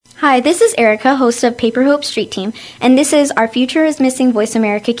Hi, this is Erica, host of Paper Hope Street Team, and this is Our Future is Missing Voice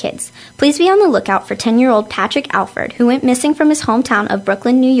America Kids. Please be on the lookout for 10-year-old Patrick Alford, who went missing from his hometown of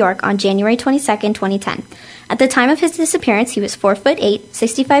Brooklyn, New York on January 22, 2010. At the time of his disappearance, he was 4'8",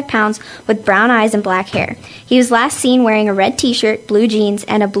 65 pounds, with brown eyes and black hair. He was last seen wearing a red t-shirt, blue jeans,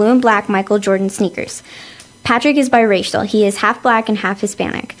 and a blue and black Michael Jordan sneakers. Patrick is biracial. He is half black and half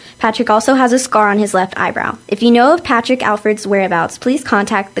Hispanic. Patrick also has a scar on his left eyebrow. If you know of Patrick Alford's whereabouts, please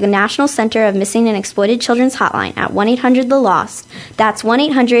contact the National Center of Missing and Exploited Children's Hotline at 1-800-THE-LOST. That's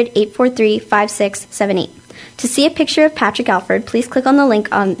 1-800-843-5678. To see a picture of Patrick Alford, please click on the link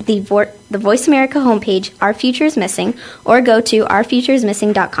on the Voice America homepage, Our Future is Missing, or go to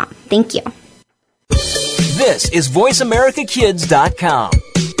ourfutureismissing.com. Thank you. This is VoiceAmericaKids.com.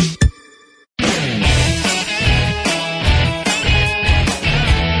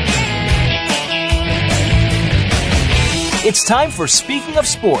 It's time for Speaking of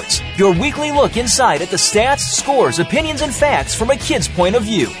Sports, your weekly look inside at the stats, scores, opinions, and facts from a kid's point of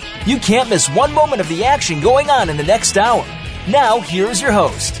view. You can't miss one moment of the action going on in the next hour. Now, here's your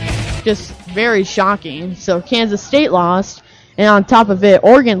host. Just very shocking. So Kansas State lost, and on top of it,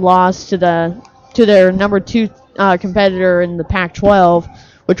 Oregon lost to their number 2 competitor in the Pac-12,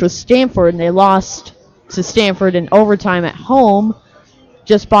 which was Stanford, and they lost to Stanford in overtime at home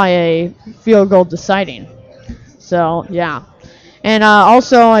just by a field goal deciding. So, yeah. And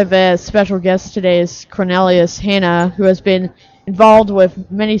also, I have a special guest today, is Cornelius Hanna, who has been involved with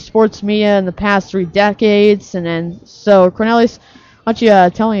many sports media in the past 3 decades. And then, so, Cornelius, why don't you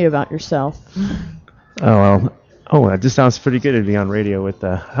tell me about yourself? That just sounds pretty good to be on radio with,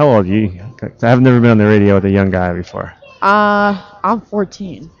 how old are you? I've never been on the radio with a young guy before. I'm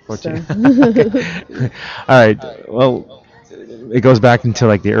 14. 14. So. All right. Well, it goes back into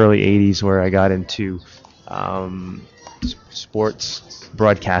like the early 80s where I got into sports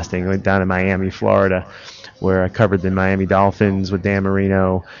broadcasting. I went down to Miami, Florida, where I covered the Miami Dolphins with Dan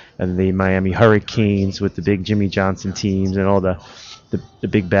Marino and the Miami Hurricanes with the big Jimmy Johnson teams and all the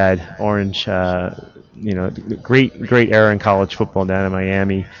big bad orange, great era in college football down in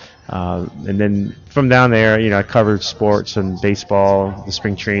Miami. And then from down there, I covered sports and baseball, the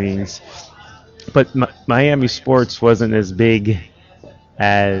spring trainings. But Miami sports wasn't as big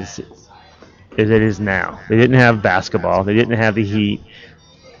as it is now. They didn't have basketball. They didn't have the Heat.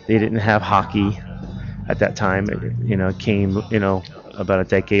 They didn't have hockey at that time. It came, about a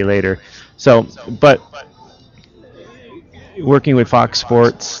decade later. So, but working with Fox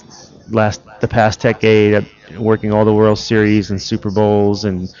Sports the past decade, working all the World Series and Super Bowls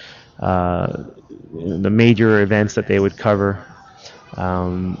and the major events that they would cover,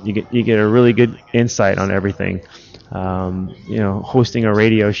 you get a really good insight on everything. Hosting a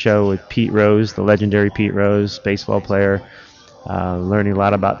radio show with Pete Rose, the legendary Pete Rose, baseball player, learning a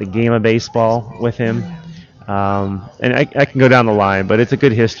lot about the game of baseball with him. And I can go down the line, but it's a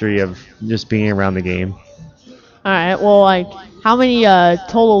good history of just being around the game. All right. Well, how many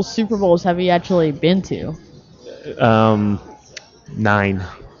total Super Bowls have you actually been to? 9.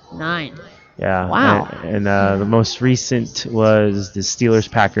 9. Yeah. Wow. And the most recent was the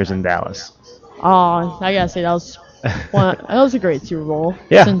Steelers Packers in Dallas. Oh, I gotta say that was a great Super Bowl.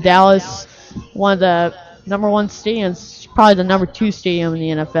 Yeah. It's in Dallas, one of the number 1 stadiums, probably the number 2 stadium in the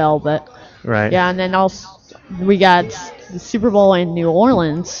NFL. But right. Yeah, and then also we got the Super Bowl in New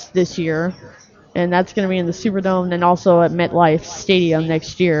Orleans this year, and that's gonna be in the Superdome, and then also at MetLife Stadium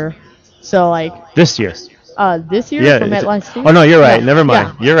next year. So this year. This year for MetLife Stadium? Oh no, you're right. Yeah. Never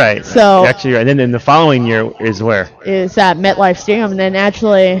mind. Yeah. You're right. So actually, and then in the following year is where? Is at MetLife Stadium, and then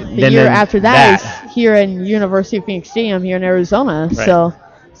actually the year after that is here in University of Phoenix Stadium here in Arizona. Right.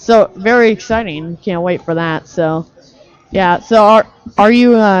 So very exciting. Can't wait for that. So yeah. So are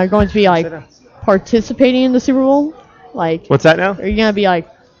you going to be participating in the Super Bowl? What's that now? Are you gonna be Are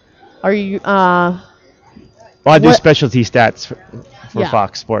you? Well, I do specialty stats for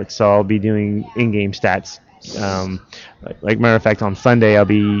Fox Sports, so I'll be doing in-game stats. Matter of fact, on Sunday I'll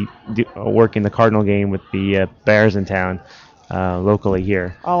be working the Cardinal game with the Bears in town, locally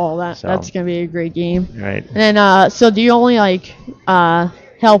here. Oh, that's gonna be a great game. Right. And then, so do you only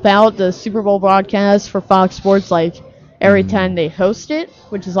help out the Super Bowl broadcast for Fox Sports every time they host it,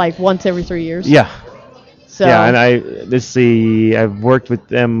 which is once every 3 years? Yeah. So. Yeah, and I've worked with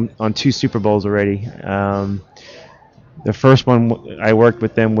them on 2 Super Bowls already. The first one I worked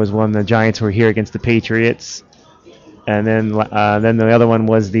with them was when the Giants were here against the Patriots, and then the other one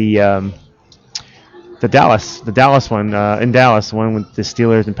was the Dallas one in Dallas, one with the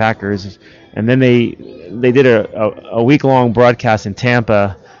Steelers and Packers, and then they did a week-long broadcast in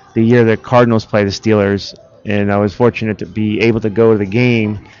Tampa the year the Cardinals played the Steelers, and I was fortunate to be able to go to the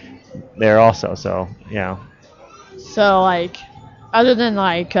game there also. So So like, other than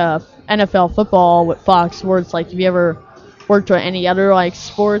like NFL football with Fox Sports, like have you ever worked with any other like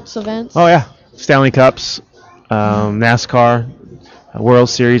sports events? Oh yeah, Stanley Cups, NASCAR, World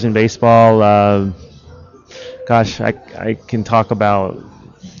Series in baseball. Gosh, I can talk about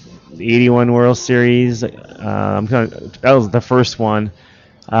the 81 World Series. That was the first one.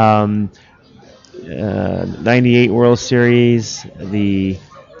 98 World Series, the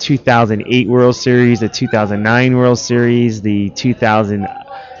 2008 World Series, the 2009 World Series, the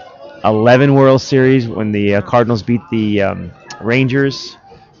 2011 World Series when the Cardinals beat the Rangers.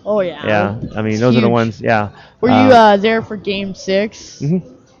 Oh yeah. Yeah, I mean It's those are the huge. ones. Yeah. Were you there for Game 6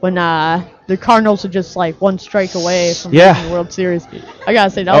 when the Cardinals were just like one strike away from winning the World Series? I gotta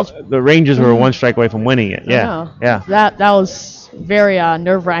say that was the Rangers were one strike away from winning it. I know. That was very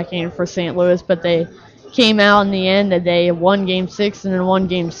nerve-wracking for St. Louis, but they came out in the end that they won Game 6 and then won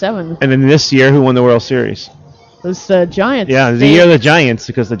Game 7. And then this year, who won the World Series? It was the Giants. Yeah, the year of the Giants,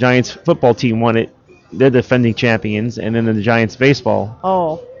 because the Giants football team won it. They're defending champions, and then the Giants baseball.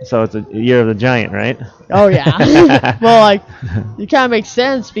 Oh. So it's a year of the Giant, right? Oh yeah. Well, like it kind of makes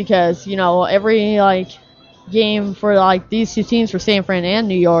sense because every like game for like these two teams for San Fran and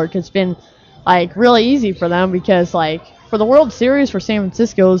New York has been like really easy for them because like for the World Series for San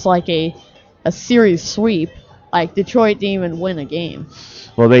Francisco it was like a series sweep. Like Detroit didn't even win a game.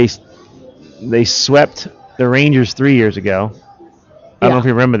 Well, they swept the Rangers 3 years ago. I don't know if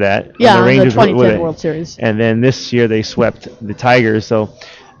you remember that. Yeah, the Rangers the 2010 World Series. And then this year they swept the Tigers. So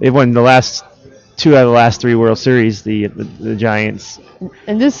they've won the last 2 out of the last 3 World Series, the Giants.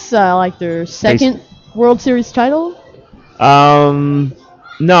 And this like their second World Series title? No,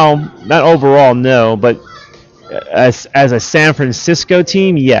 not overall, no. But as a San Francisco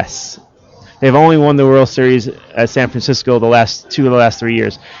team, yes. They've only won the World Series at San Francisco the last 2 of the last 3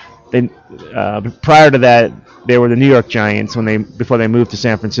 years. Then prior to that, they were the New York Giants before they moved to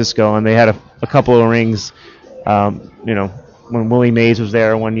San Francisco, and they had a couple of rings. When Willie Mays was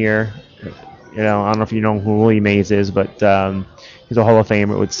there one year. I don't know if you know who Willie Mays is, but he's a Hall of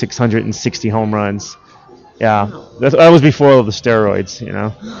Famer with 660 home runs. Yeah, that was before all the steroids.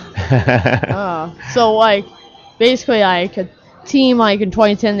 So like basically like a team like in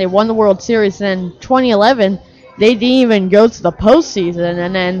 2010 they won the World Series, and then 2011 they didn't even go to the postseason,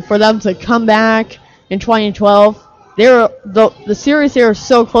 and then for them to come back in 2012, the series they were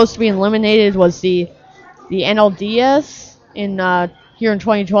so close to being eliminated was the NLDS here in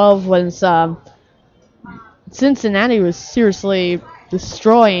 2012 was Cincinnati was seriously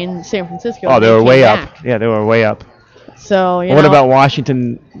destroying San Francisco. Oh, they were way up. Yeah, they were way up. So what about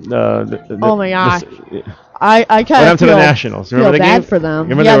Washington? Oh my gosh, I kind of what happened to the Nationals? Remember feel the bad game? for them.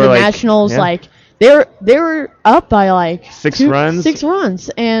 Remember yeah, they were the Nationals yeah? They were up by like 6 runs. 6 runs,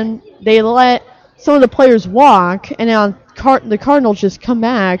 and they let some of the players walk, and then the Cardinals just come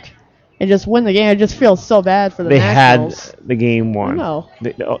back and just win the game. I just feel so bad for the Nationals. They had the game won. No.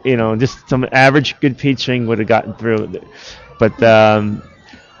 Just some average good pitching would have gotten through. But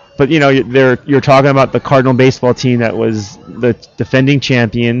you're talking about the Cardinal baseball team that was the defending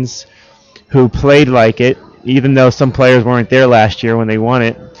champions, who played like it, even though some players weren't there last year when they won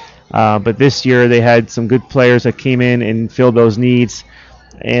it. But this year they had some good players that came in and filled those needs.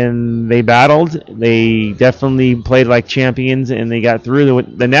 And they battled. They definitely played like champions, and they got through.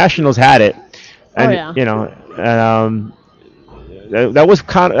 The Nationals had it, and that was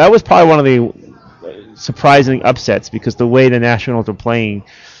probably one of the surprising upsets because the way the Nationals were playing.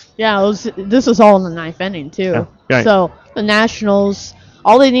 Yeah, this was all in the 9th inning too. Yeah, right. So the Nationals,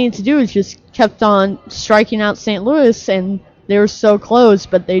 all they needed to do is just kept on striking out St. Louis, and they were so close,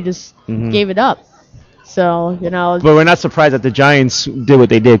 but they just gave it up. So, But we're not surprised that the Giants did what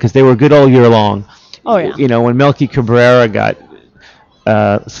they did because they were good all year long. Oh, yeah. When Melky Cabrera got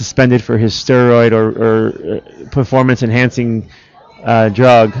suspended for his steroid or performance-enhancing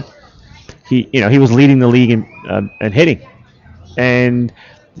drug, he was leading the league in hitting. And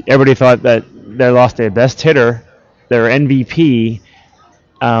everybody thought that they lost their best hitter, their MVP,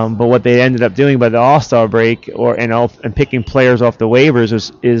 but what they ended up doing by the All-Star break and picking players off the waivers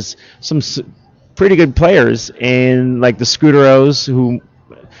is some pretty good players, and like the Scuderos, who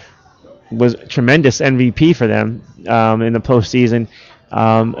was tremendous MVP for them in the postseason,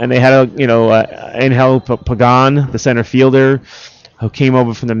 and they had Angel Pagan, the center fielder, who came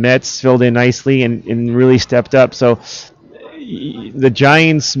over from the Mets, filled in nicely and really stepped up. So the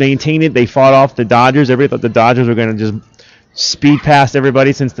Giants maintained it. They fought off the Dodgers. Everybody thought the Dodgers were going to just speed past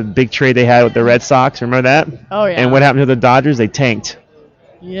everybody since the big trade they had with the Red Sox. Remember that? Oh yeah. And what happened to the Dodgers? They tanked.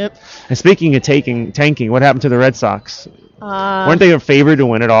 Yep. And speaking of tanking, what happened to the Red Sox? Weren't they a favorite to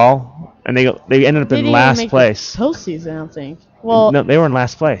win it all? and they ended up They in didn't last even make place. the postseason, I don't think. Well, No, they were in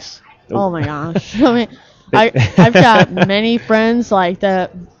last place. oh my gosh. I mean, I've got many friends like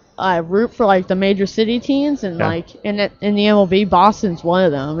that. I root for like the major city teams, and like in the MLB, Boston's one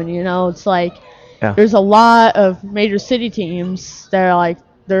of them. And it's like there's a lot of major city teams that are like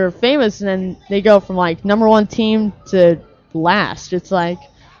they're famous, and then they go from like number one team to last. It's like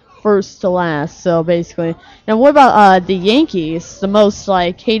first to last. So basically, and what about the Yankees, the most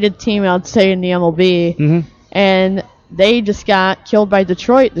like hated team I'd say in the MLB, and they just got killed by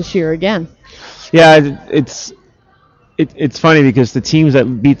Detroit this year again. Yeah, it's funny because the teams that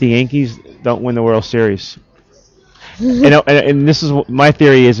beat the Yankees don't win the World Series. and this is what my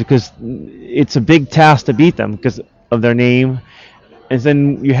theory is, because it's a big task to beat them because of their name, and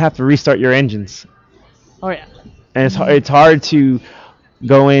then you have to restart your engines. Oh yeah. And it's hard to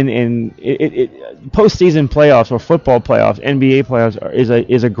go in and postseason playoffs or football playoffs, NBA playoffs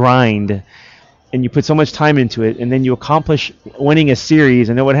is a grind. And you put so much time into it, and then you accomplish winning a series,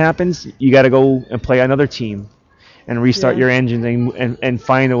 and then what happens? You got to go and play another team and restart your engines and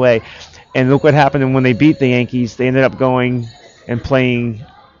find a way. And look what happened when they beat the Yankees. They ended up going and playing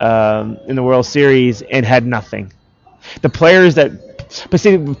in the World Series and had nothing. The players but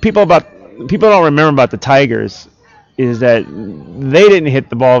see, people don't remember about the Tigers is that they didn't hit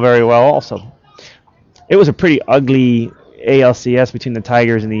the ball very well also. It was a pretty ugly ALCS between the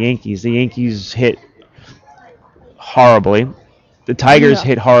Tigers and the Yankees. The Yankees hit horribly. The Tigers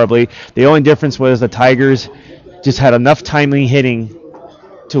hit horribly. The only difference was the Tigers just had enough timely hitting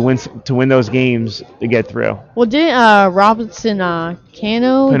to win those games to get through. Well, didn't Robinson Cano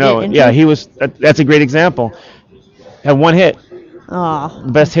get injured? Yeah, he was. That's a great example. Had one hit. Oh.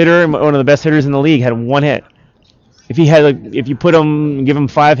 The best hitter, one of the best hitters in the league, had one hit. If you put him, give him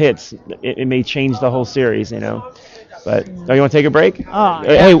 5 hits, it may change the whole series, But you want to take a break? Oh,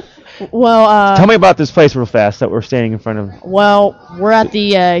 Hey, well, tell me about this place real fast that we're standing in front of. Well, we're at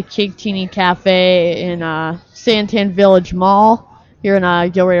the Caketini Cafe in Santan Village Mall here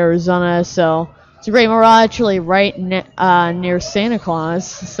in Gilroy, Arizona. So it's a great. We're actually right near Santa Claus.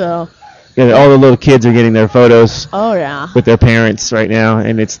 So all the little kids are getting their photos. Oh yeah. With their parents right now,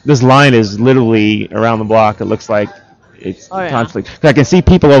 and this line is literally around the block. It looks like it's constantly. I can see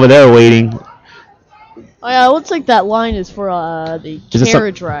people over there waiting. Oh yeah, it looks like that line is for the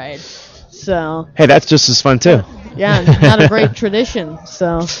carriage ride. So. Hey, that's just as fun too. Yeah, not a great tradition.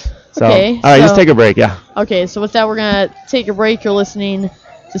 So. Okay. All right, let's take a break. Yeah. Okay, so with that, we're gonna take a break. You're listening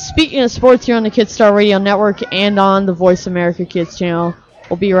to Speaking of Sports here on the Kidstar Radio Network and on the Voice America Kids channel.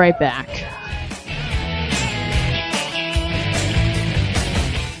 We'll be right back.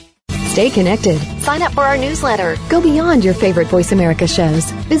 Stay connected. Sign up for our newsletter. Go beyond your favorite Voice America shows.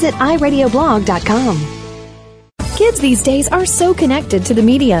 Visit iradioblog.com. Kids these days are so connected to the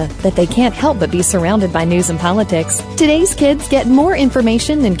media that they can't help but be surrounded by news and politics. Today's kids get more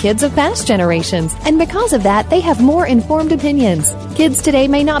information than kids of past generations, and because of that, they have more informed opinions. Kids today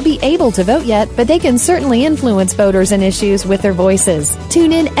may not be able to vote yet, but they can certainly influence voters and issues with their voices.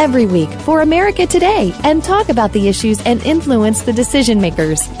 Tune in every week for America Today and talk about the issues and influence the decision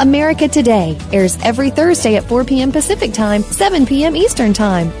makers. America Today airs every Thursday at 4 p.m. Pacific Time, 7 p.m. Eastern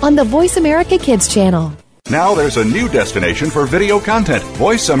Time on the Voice America Kids channel. Now there's a new destination for video content,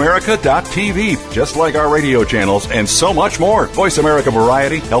 voiceamerica.tv, just like our radio channels and so much more. Voice America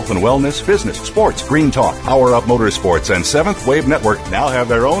Variety, Health and Wellness, Business, Sports, Green Talk, Power Up Motorsports, and Seventh Wave Network now have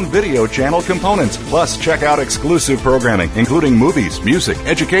their own video channel components. Plus, check out exclusive programming, including movies, music,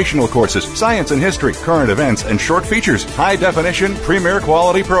 educational courses, science and history, current events, and short features. High-definition, premier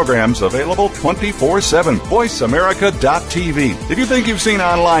quality programs available 24/7. VoiceAmerica.tv. If you think you've seen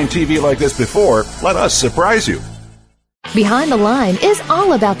online TV like this before, let us surprise you. Behind the Line is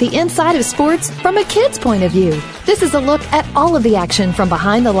all about the inside of sports from a kid's point of view. This is a look at all of the action from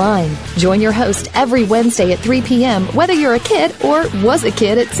behind the line. Join your host every Wednesday at 3 p.m., whether you're a kid or was a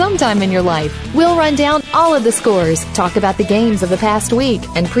kid at some time in your life. We'll run down all of the scores, talk about the games of the past week,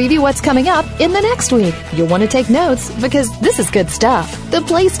 and preview what's coming up in the next week. You'll want to take notes because this is good stuff. The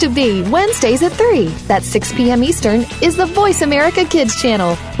place to be, Wednesdays at 3. That's 6 p.m. Eastern, is the Voice America Kids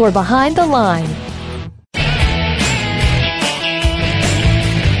channel for Behind the Line.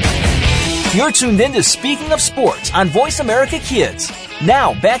 You're tuned in to Speaking of Sports on Voice America Kids.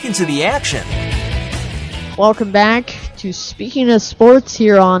 Now, back into the action. Welcome back to Speaking of Sports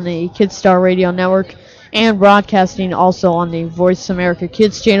here on the Kidstar Radio Network and broadcasting also on the Voice America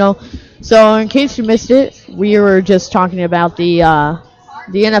Kids channel. So in case you missed it, we were just talking about the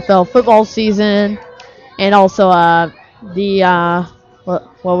NFL football season and also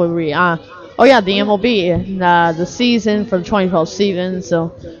what were we? Oh yeah, the MLB and the season for the 2012 season.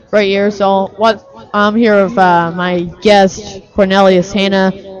 So right here. So what I'm here with my guest Cornelius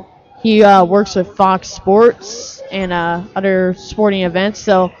Hanna. He works with Fox Sports and other sporting events.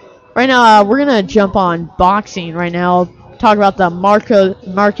 So right now we're gonna jump on boxing right now. Talk about the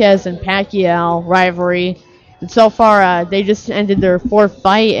Marquez and Pacquiao rivalry. And so far they just ended their fourth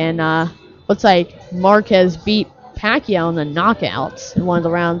fight, and looks like Marquez beat Pacquiao in the knockouts in one of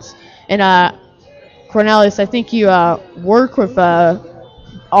the rounds. And Cornelius, I think you work with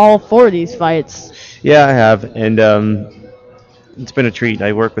all four of these fights. Yeah, I have, and it's been a treat.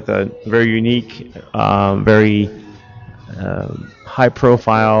 I work with a very unique, very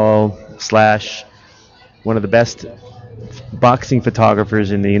high-profile / one of the best boxing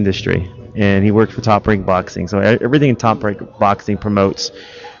photographers in the industry, and he works for Top Rank Boxing. So everything in Top Rank Boxing promotes,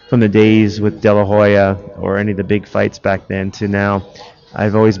 from the days with De La Hoya or any of the big fights back then to now.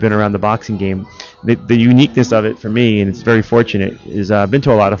 I've always been around the boxing game. The uniqueness of it for me, and it's very fortunate, is I've been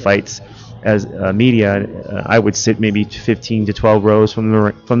to a lot of fights as media. I would sit maybe 15 to 12 rows from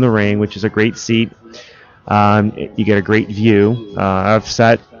the ring, which is a great seat. You get a great view. I've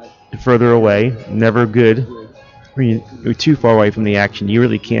sat further away, never good. When you're too far away from the action, you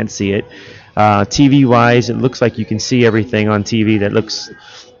really can't see it. TV-wise, it looks like you can see everything on TV that looks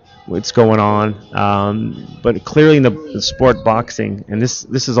what's going on, but clearly in the sport boxing, and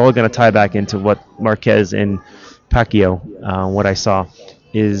this is all going to tie back into what Marquez and Pacquiao, what I saw,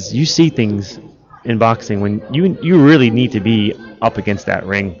 is you see things in boxing when you really need to be up against that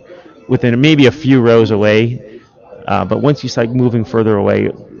ring, within maybe a few rows away, but once you start moving further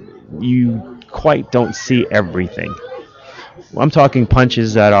away, you quite don't see everything. I'm talking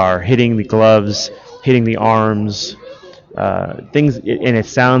punches that are hitting the gloves, hitting the arms, things, and it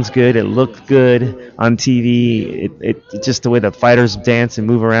sounds good, it looked good on TV. It just the way the fighters dance and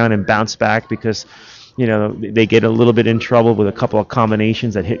move around and bounce back, because they get a little bit in trouble with a couple of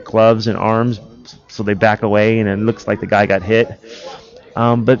combinations that hit gloves and arms, so they back away and it looks like the guy got hit.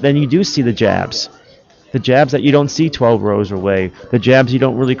 But then you do see the jabs that you don't see 12 rows away, the jabs you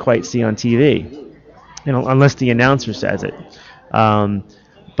don't really quite see on TV, unless the announcer says it.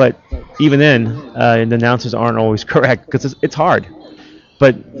 But even then, the announcers aren't always correct, because it's hard.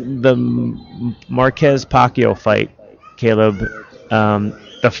 But the Marquez-Pacquiao fight, Caleb,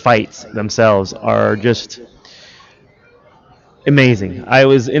 the fights themselves are just amazing. I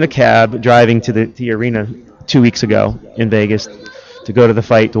was in a cab driving to the arena 2 weeks ago in Vegas to go to the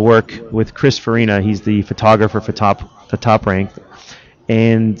fight, to work with Chris Farina. He's the photographer for Top Rank.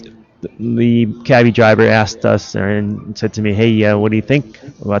 And the cabbie driver asked us and said to me, "Hey, what do you think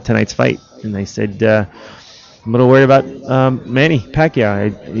about tonight's fight?" And I said, "I'm a little worried about Manny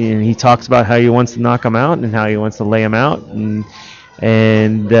Pacquiao." And he talks about how he wants to knock him out and how he wants to lay him out,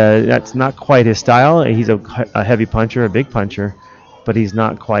 and that's not quite his style. He's a heavy puncher, a big puncher, but he's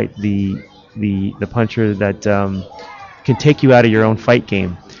not quite the puncher that can take you out of your own fight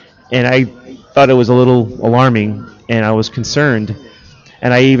game. And I thought it was a little alarming, and I was concerned.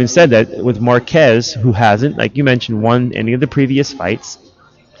 And I even said that with Marquez, who hasn't, like you mentioned, won any of the previous fights.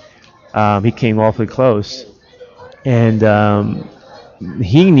 He came awfully close. And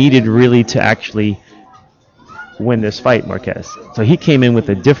he needed really to actually win this fight, Marquez. So he came in with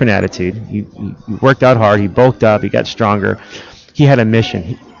a different attitude. He worked out hard. He bulked up. He got stronger. He had a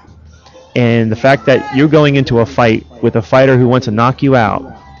mission. And the fact that you're going into a fight with a fighter who wants to knock you out.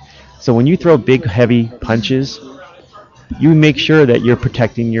 So when you throw big, heavy punches, you make sure that you're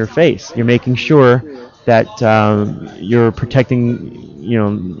protecting your face. You're making sure that you're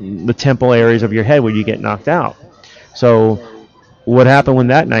protecting, the temple areas of your head where you get knocked out. So what happened when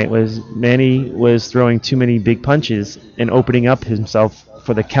that night was Manny was throwing too many big punches and opening up himself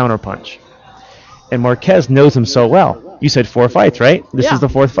for the counter punch. And Marquez knows him so well. You said 4 fights, right? This is the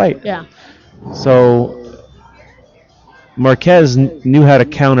 4th fight. Yeah. So Marquez knew how to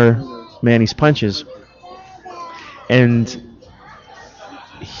counter Manny's punches. And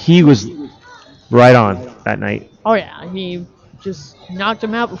he was right on that night. Oh yeah, he just knocked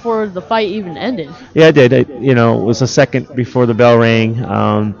him out before the fight even ended. Yeah, it did. It was a second before the bell rang.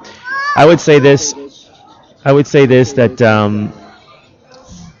 I would say this that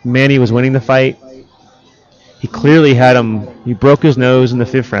Manny was winning the fight. He clearly had him. He broke his nose in the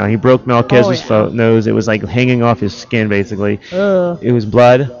 5th round. He broke Marquez's nose. It was like hanging off his skin, basically. It was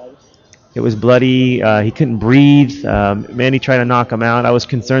blood. It was bloody. He couldn't breathe. Manny tried to knock him out. I was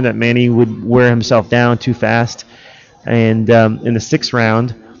concerned that Manny would wear himself down too fast. And in the 6th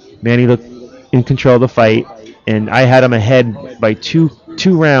round, Manny looked in control of the fight, and I had him ahead by two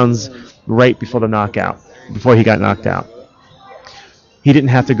rounds right before the knockout, before he got knocked out. He didn't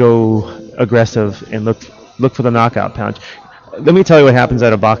have to go aggressive and look for the knockout punch. Let me tell you what happens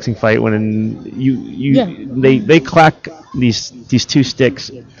at a boxing fight when they clack these two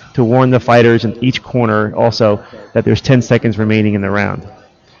sticks to warn the fighters in each corner also that there's 10 seconds remaining in the round.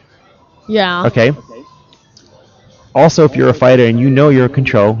 Yeah. Okay. Also, if you're a fighter and you know you're in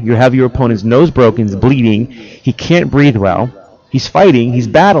control, you have your opponent's nose broken, he's bleeding, he can't breathe well, he's fighting, he's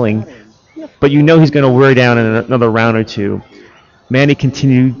battling, but you know he's going to wear down in another round or two. Manny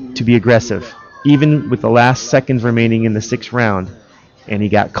continued to be aggressive, even with the last seconds remaining in the 6th round, and he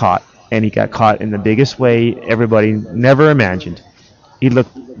got caught. And he got caught in the biggest way everybody never imagined. He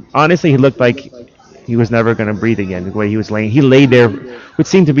looked like he was never going to breathe again. The way he was laying, he laid there, which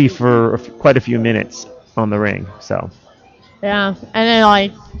seemed to be for quite a few minutes on the ring. So. Yeah, and then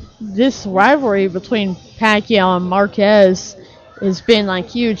like this rivalry between Pacquiao and Marquez has been like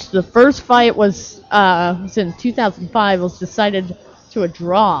huge. The first fight was in 2005. It was decided to a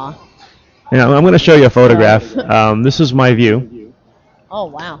draw. Now, I'm going to show you a photograph. This is my view. Oh,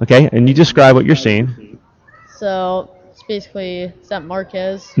 wow. Okay, and you describe what you're seeing. So, it's basically, that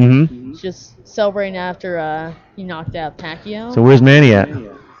Marquez? Mm-hmm. Just celebrating after he knocked out Pacquiao. So where's Manny at?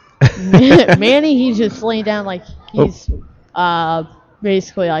 Manny, he's just laying down like he's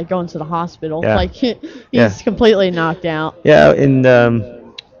basically like going to the hospital. Yeah. Like he's completely knocked out. Yeah, and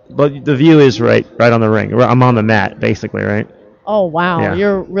but the view is right on the ring. I'm on the mat, basically, right? Oh, wow. Yeah.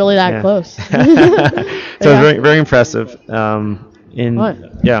 You're really that close. So it's very, very impressive. But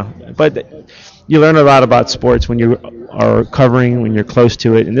you learn a lot about sports when you are covering, when you're close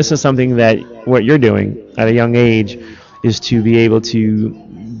to it. And this is something that what you're doing at a young age is to be able to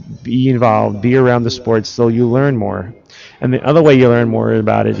be involved, be around the sports, so you learn more. And the other way you learn more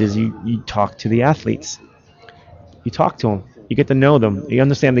about it is you talk to the athletes. You talk to them. You get to know them. You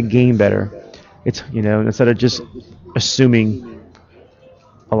understand the game better. It's, instead of just assuming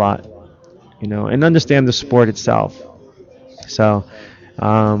a lot, and understand the sport itself. So,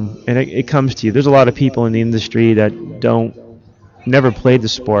 and it comes to you. There's a lot of people in the industry that never played the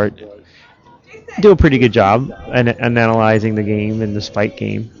sport, do a pretty good job and analyzing the game and this fight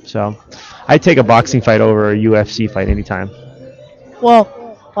game. So, I take a boxing fight over a UFC fight anytime.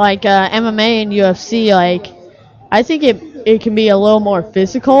 Well, like MMA and UFC, like I think it can be a little more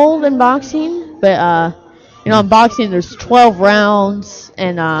physical than boxing, but in boxing there's 12 rounds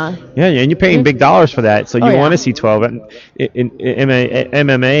and and you're paying big dollars for that, so you want to see 12. In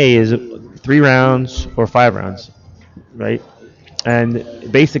MMA is 3 rounds or 5 rounds, right?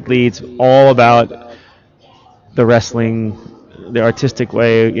 And basically it's all about the wrestling, the artistic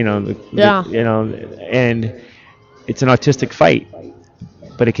way, and it's an artistic fight,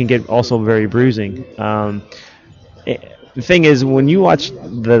 but it can get also very bruising. The thing is, when you watch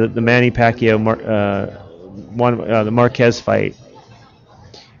the Manny Pacquiao the Marquez fight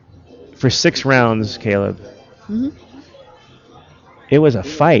for 6 rounds, Caleb, it was a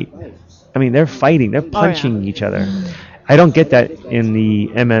fight. I mean, they're fighting, they're punching each other. I don't get that in the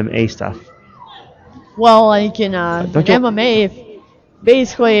MMA stuff. Well, like in MMA,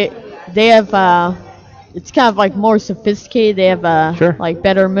 basically they have it's kind of like more sophisticated. They have like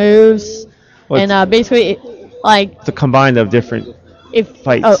better moves, and basically like it's a combine of different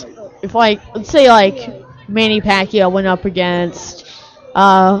fights. If like let's say like Manny Pacquiao went up against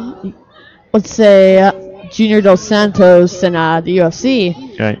let's say Junior Dos Santos in the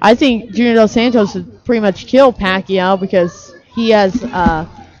UFC. Right. I think Junior Dos Santos would pretty much kill Pacquiao because he has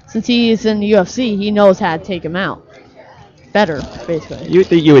since he's in the UFC, he knows how to take him out better, basically.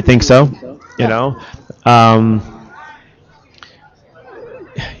 You would think so, you know.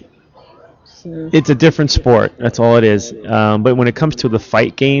 It's a different sport. That's all it is. But when it comes to the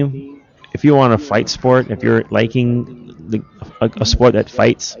fight game, if you want a fight sport, if you're liking a sport that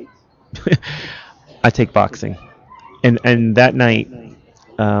fights, I take boxing. And that night,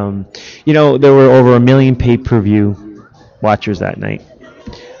 there were over 1 million pay-per-view watchers that night.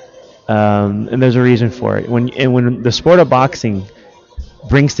 And there's a reason for it. When the sport of boxing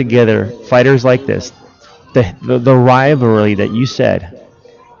brings together fighters like this, the rivalry that you said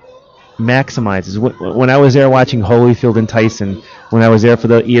maximizes. When I was there watching Holyfield and Tyson, when I was there for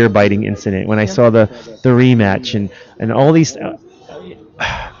the ear biting incident, when I saw the rematch and all these,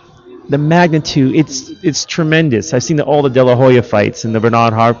 the magnitude, it's tremendous. I've seen all the De La Hoya fights and the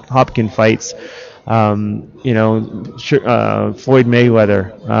Bernard Hopkins fights. Floyd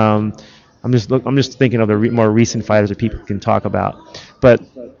Mayweather. I'm just thinking of the more recent fighters that people can talk about. But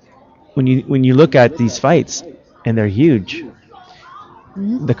when you look at these fights, and they're huge,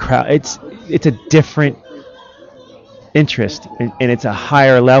 the crowd, it's a different interest, and it's a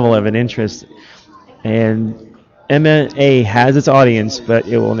higher level of an interest, and MMA has its audience, but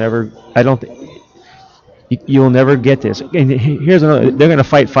it will never. I don't think you will never get this. And here's another. They're going to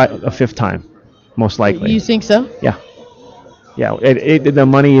fight a fifth time, most likely. You think so? Yeah. The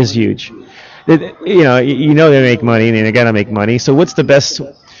money is huge. You know they make money, and they got to make money. So what's the best?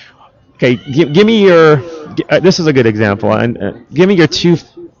 Okay, give me your. This is a good example. And give me your two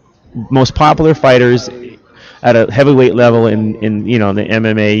most popular fighters at a heavyweight level in the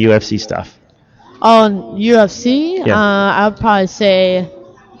MMA, UFC stuff. On UFC, Yeah. I'd probably say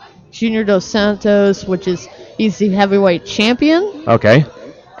Junior Dos Santos, he's the heavyweight champion, Okay.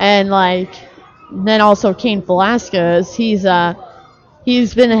 and then also Cain Velasquez. He's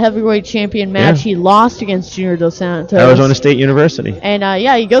been a heavyweight champion match. Yeah. He lost against Junior Dos Santos. Arizona State University. And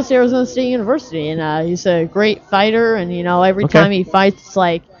he goes to Arizona State University, and he's a great fighter. And every Okay. time he fights, it's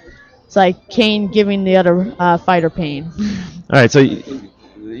like Cain giving the other fighter pain. All right, so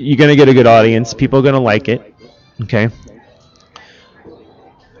you're going to get a good audience. People are going to like it. Okay.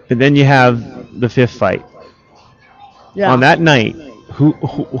 But then you have the fifth fight. Yeah. On that night, who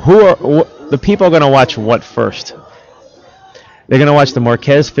are the people are going to watch what first? They're going to watch the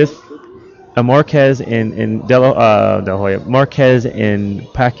Marquez and De La Hoya, Marquez and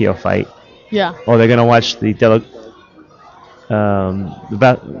Pacquiao fight. Yeah. Or they're going to watch they're going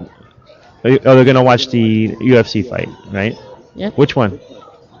to watch the UFC fight, right? Yeah. Which one?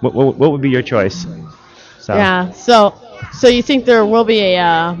 What would be your choice? So. Yeah. So you think there will be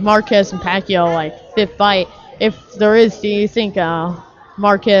a Marquez and Pacquiao fifth fight? If there is, do you think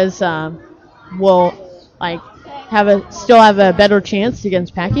Marquez will still have a better chance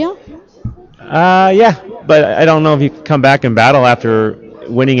against Pacquiao? Yeah, but I don't know if you can come back and battle after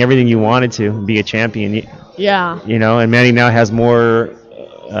winning everything you wanted to and be a champion. Yeah. And Manny now has more.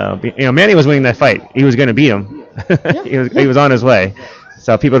 Manny was winning that fight. He was going to beat him. Yeah. he was on his way.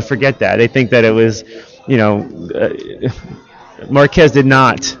 So people forget that. They think that it was, Marquez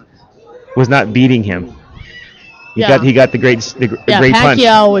was not beating him. He got the great great punch.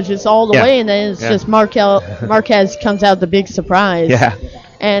 Pacquiao was just all the Yeah. way, and then it's just Marquez comes out the big surprise. Yeah.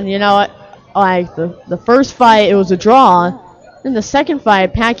 And the first fight, it was a draw. In the second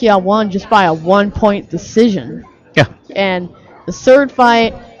fight, Pacquiao won just by a 1-point decision. Yeah. And the third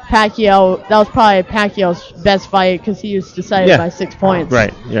fight, that was probably Pacquiao's best fight because he was decided by 6 points.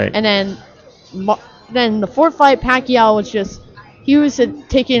 Right. And then the fourth fight, Pacquiao was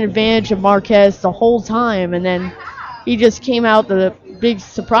taking advantage of Marquez the whole time, and then he just came out the big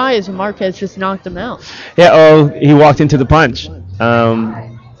surprise, and Marquez just knocked him out. Yeah. He walked into the punch.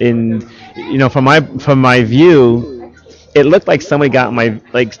 From my view, it looked like somebody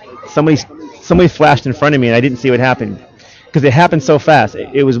somebody flashed in front of me, and I didn't see what happened because it happened so fast.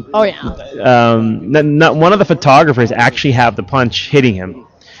 It was. Oh yeah. Not one of the photographers actually have the punch hitting him.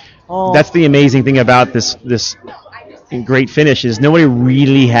 Oh. That's the amazing thing about this great finish is nobody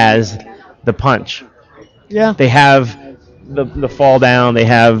really has the punch. Yeah. They have the fall down. They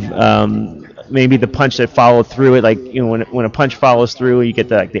have maybe the punch that followed through it. When a punch follows through, you get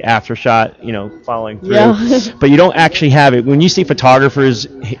the after shot, following through. Yeah. But you don't actually have it. When you see photographers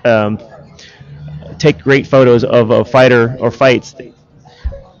take great photos of a fighter or fights, they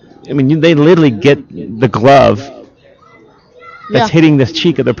literally get the glove that's hitting the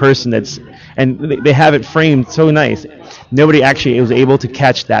cheek of the person and they have it framed so nice. Nobody actually was able to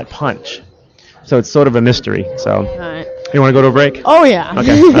catch that punch. So it's sort of a mystery. So All right. You want to go to a break? Oh yeah.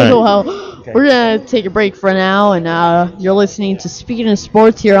 Okay. All right. Well, we're gonna take a break for now, and you're listening to Speaking of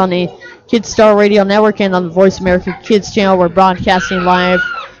Sports here on the Kids Star Radio Network and on the Voice America Kids channel. We're broadcasting live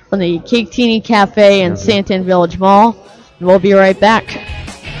from the Caketini Cafe in Santan Village Mall, and we'll be right back.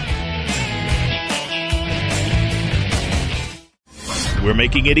 We're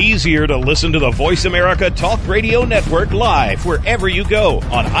making it easier to listen to the Voice America Talk Radio Network live wherever you go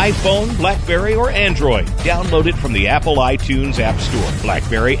on iPhone, BlackBerry, or Android. Download it from the Apple iTunes App Store,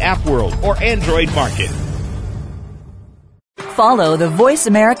 BlackBerry App World, or Android Market. Follow the Voice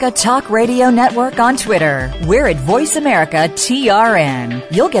America Talk Radio Network on Twitter. We're at Voice America TRN.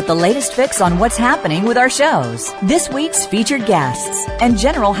 You'll get the latest fix on what's happening with our shows, this week's featured guests, and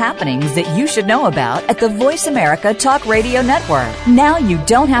general happenings that you should know about at the Voice America Talk Radio Network. Now you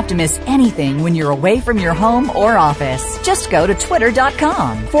don't have to miss anything when you're away from your home or office. Just go to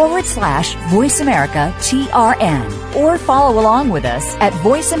twitter.com/Voice America TRN or follow along with us at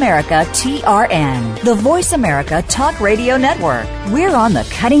Voice America TRN, the Voice America Talk Radio Network. We're on the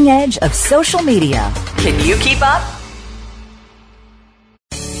cutting edge of social media. Can you keep up?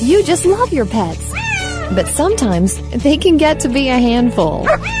 You just love your pets, but sometimes they can get to be a handful.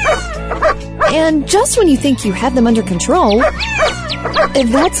 And just when you think you have them under control,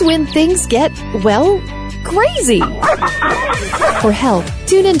 that's when things get, well, crazy. For help,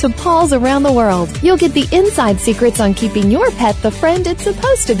 tune in to Paws Around the World. You'll get the inside secrets on keeping your pet the friend it's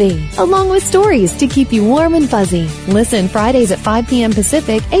supposed to be, along with stories to keep you warm and fuzzy. Listen Fridays at 5 p.m.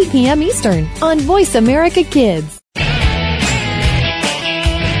 Pacific, 8 p.m. Eastern on Voice America Kids.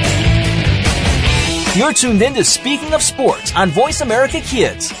 You're tuned in to Speaking of Sports on Voice America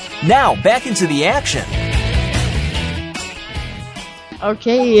Kids. Now, back into the action.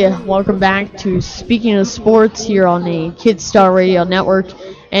 Okay, welcome back to Speaking of Sports here on the Kids Star Radio Network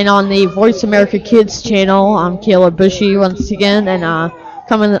and on the Voice America Kids channel. I'm Caleb Bushy once again, and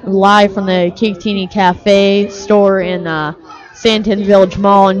coming live from the Caketini Cafe store in Sandton Village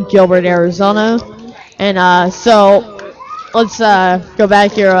Mall in Gilbert, Arizona. And so let's go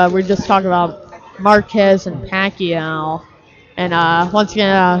back here. We're just talking about Marquez and Pacquiao. And once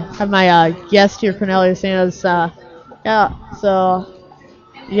again, I have my guest here, Cornelius Santos.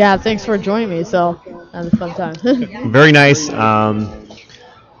 Yeah, thanks for joining me. So, that was a fun time. Very nice. I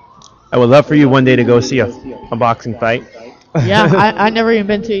would love for you one day to go see a boxing fight. Yeah, I never even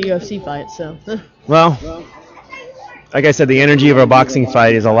been to a UFC fight, so. Well, like I said, the energy of a boxing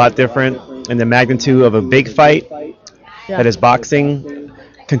fight is a lot different, and the magnitude of a big fight that is boxing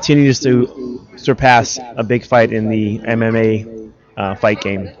continues to surpass a big fight in the MMA fight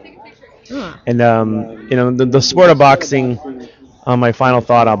game. And the sport of boxing. My final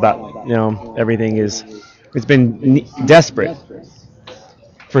thought about everything is, it's been desperate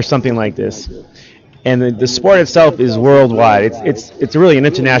for something like this, and the sport itself is worldwide. It's really an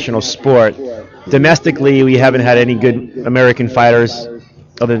international sport. Domestically, we haven't had any good American fighters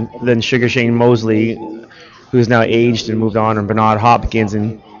other than Sugar Shane Mosley, who's now aged and moved on, and Bernard Hopkins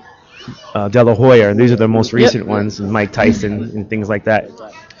and De La Hoya, and these are the most recent ones, and Mike Tyson and things like that.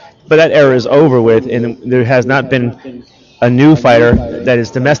 But that era is over with, and there has not been a new fighter that is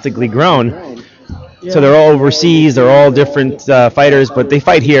domestically grown. So they're all overseas, they're all different fighters, but they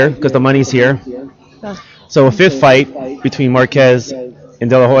fight here because the money's here. So a fifth fight between Marquez and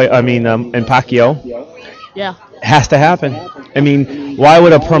De La Hoya, and Pacquiao has to happen. I mean, why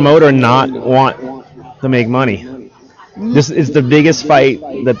would a promoter not want to make money? This is the biggest fight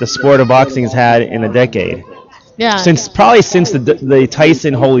that the sport of boxing has had in a decade. Yeah. Since the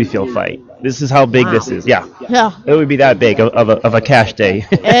Tyson Holyfield fight. This is how big this is. Yeah. It would be that big of a cash day.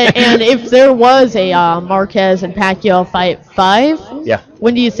 and if there was a Marquez and Pacquiao fight 5,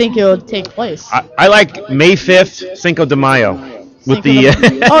 when do you think it would take place? I like May 5th, Cinco de Mayo. With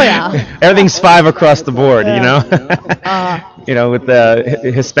everything's 5 across the board, with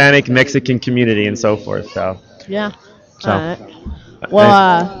the Hispanic Mexican community and so forth. So. Yeah. So.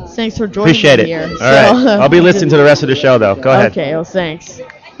 Well, thanks for joining me here. All right. I'll be listening to the rest of the show, though. Go ahead. Okay, well, thanks.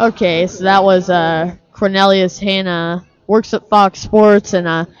 Okay, so that was Cornelius Hanna, works at Fox Sports,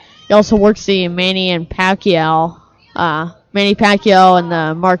 and he also works the Manny Pacquiao and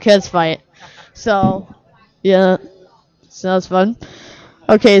the Marquez fight. So, yeah, so that's fun.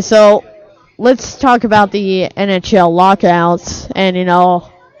 Okay, so let's talk about the NHL lockouts, and,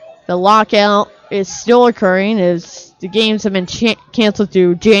 the lockout is still occurring. The games have been canceled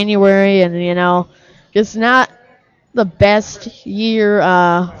through January, and, it's not the best year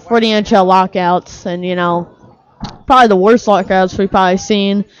for the NHL lockouts, and, probably the worst lockouts we've probably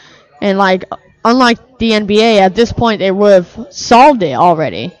seen. And, unlike the NBA, at this point, they would have solved it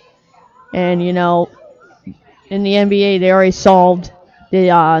already. And, in the NBA, they already solved the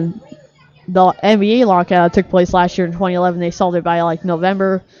NBA lockout that took place last year in 2011. They solved it by,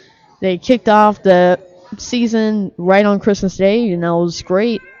 November. They kicked off the season right on Christmas Day. It was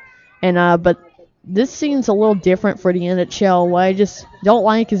great. And but this seems a little different for the NHL. What I just don't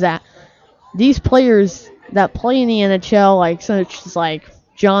like is that these players that play in the NHL, such as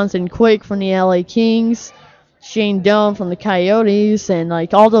Jonathan Quick from the LA Kings, Shane Doan from the Coyotes, and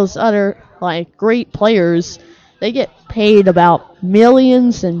all those other great players, they get paid about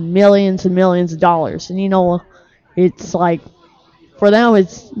millions and millions and millions of dollars. And it's for them,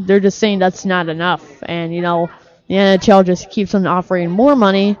 they're just saying that's not enough. And, the NHL just keeps on offering more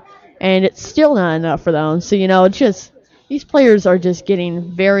money, and it's still not enough for them. So, it's just, these players are just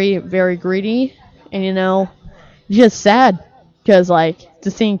getting very, very greedy. And, just sad. Because,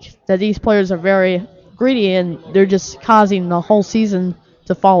 to think that these players are very greedy, and they're just causing the whole season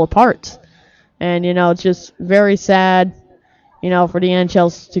to fall apart. And, it's just very sad, for the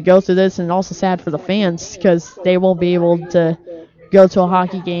NHL to go through this, and also sad for the fans, because they won't be able to go to a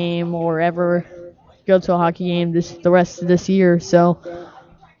hockey game or ever go to a hockey game the rest of this year. So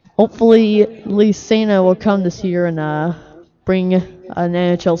hopefully at least Santa will come this year and bring an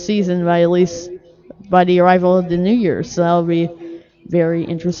NHL season by the arrival of the New Year. So that'll be very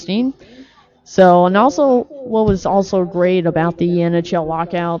interesting. So, and also, what was also great about the NHL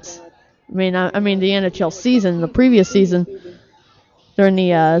lockouts, I mean the NHL season, the previous season, during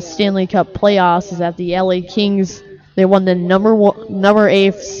the Stanley Cup playoffs, is that the LA Kings, they won the number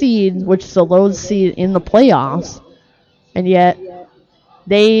 8 seed, which is the lowest seed in the playoffs, and yet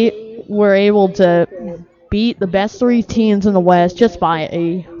they were able to beat the best 3 teams in the West just by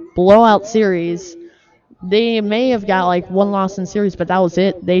a blowout series. They may have got like one loss in series, but that was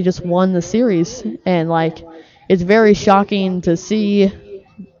it. They just won the series, and like it's very shocking to see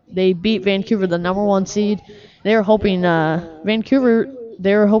they beat Vancouver, the number 1 seed. They were hoping Vancouver.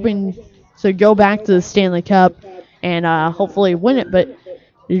 They were hoping to go back to the Stanley Cup and hopefully win it, but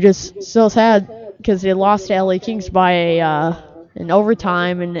you're just so sad because they lost to LA Kings by an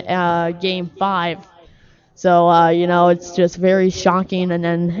overtime in Game 5. So it's just very shocking. And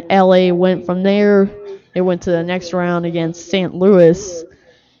then LA went from there. They went to the next round against St. Louis,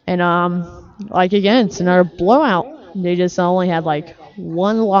 and again, it's another blowout. They just only had like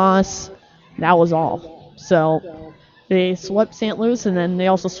 1 loss. That was all. So they swept St. Louis, and then they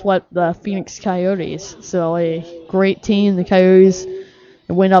also swept the Phoenix Coyotes. So a great team. The Coyotes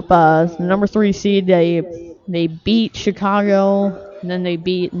went up the number 3 seed. They beat Chicago, and then they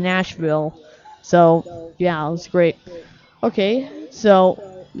beat Nashville. So yeah, it was great. Okay,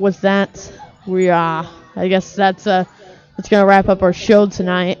 so with that, I guess that's gonna wrap up our show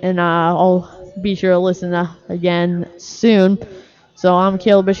tonight, and I'll be sure to listen again soon. So I'm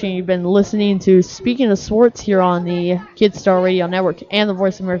Caleb Bishop, and you've been listening to Speaking of Sports here on the Kidstar Radio Network and the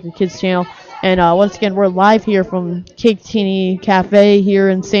Voice America Kids channel. And once again, we're live here from Caketini Cafe here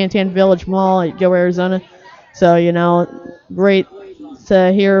in Santan Village Mall at Go, Arizona. So, great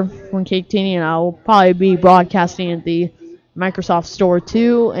to hear from Caketini, and I'll probably be broadcasting at the Microsoft Store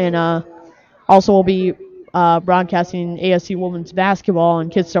too, and also we'll be broadcasting ASU Women's Basketball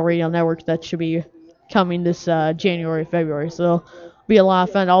on Kidstar Radio Network. That should be coming this January, February. So it'll be a lot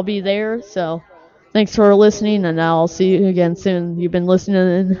of fun. I'll be there. So thanks for listening, and I'll see you again soon. You've been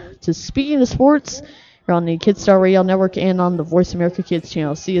listening to Speaking of Sports here on the Kidstar Radio Network and on the Voice America Kids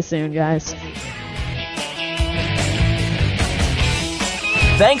channel. See you soon, guys.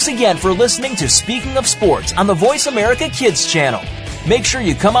 Thanks again for listening to Speaking of Sports on the Voice America Kids channel. Make sure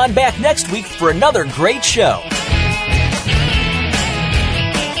you come on back next week for another great show.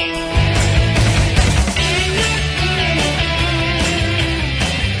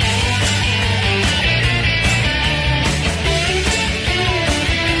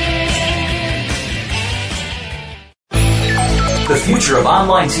 The future of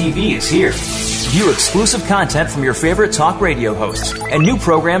online TV is here. View exclusive content from your favorite talk radio hosts and new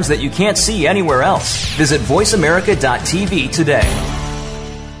programs that you can't see anywhere else. Visit voiceamerica.tv today.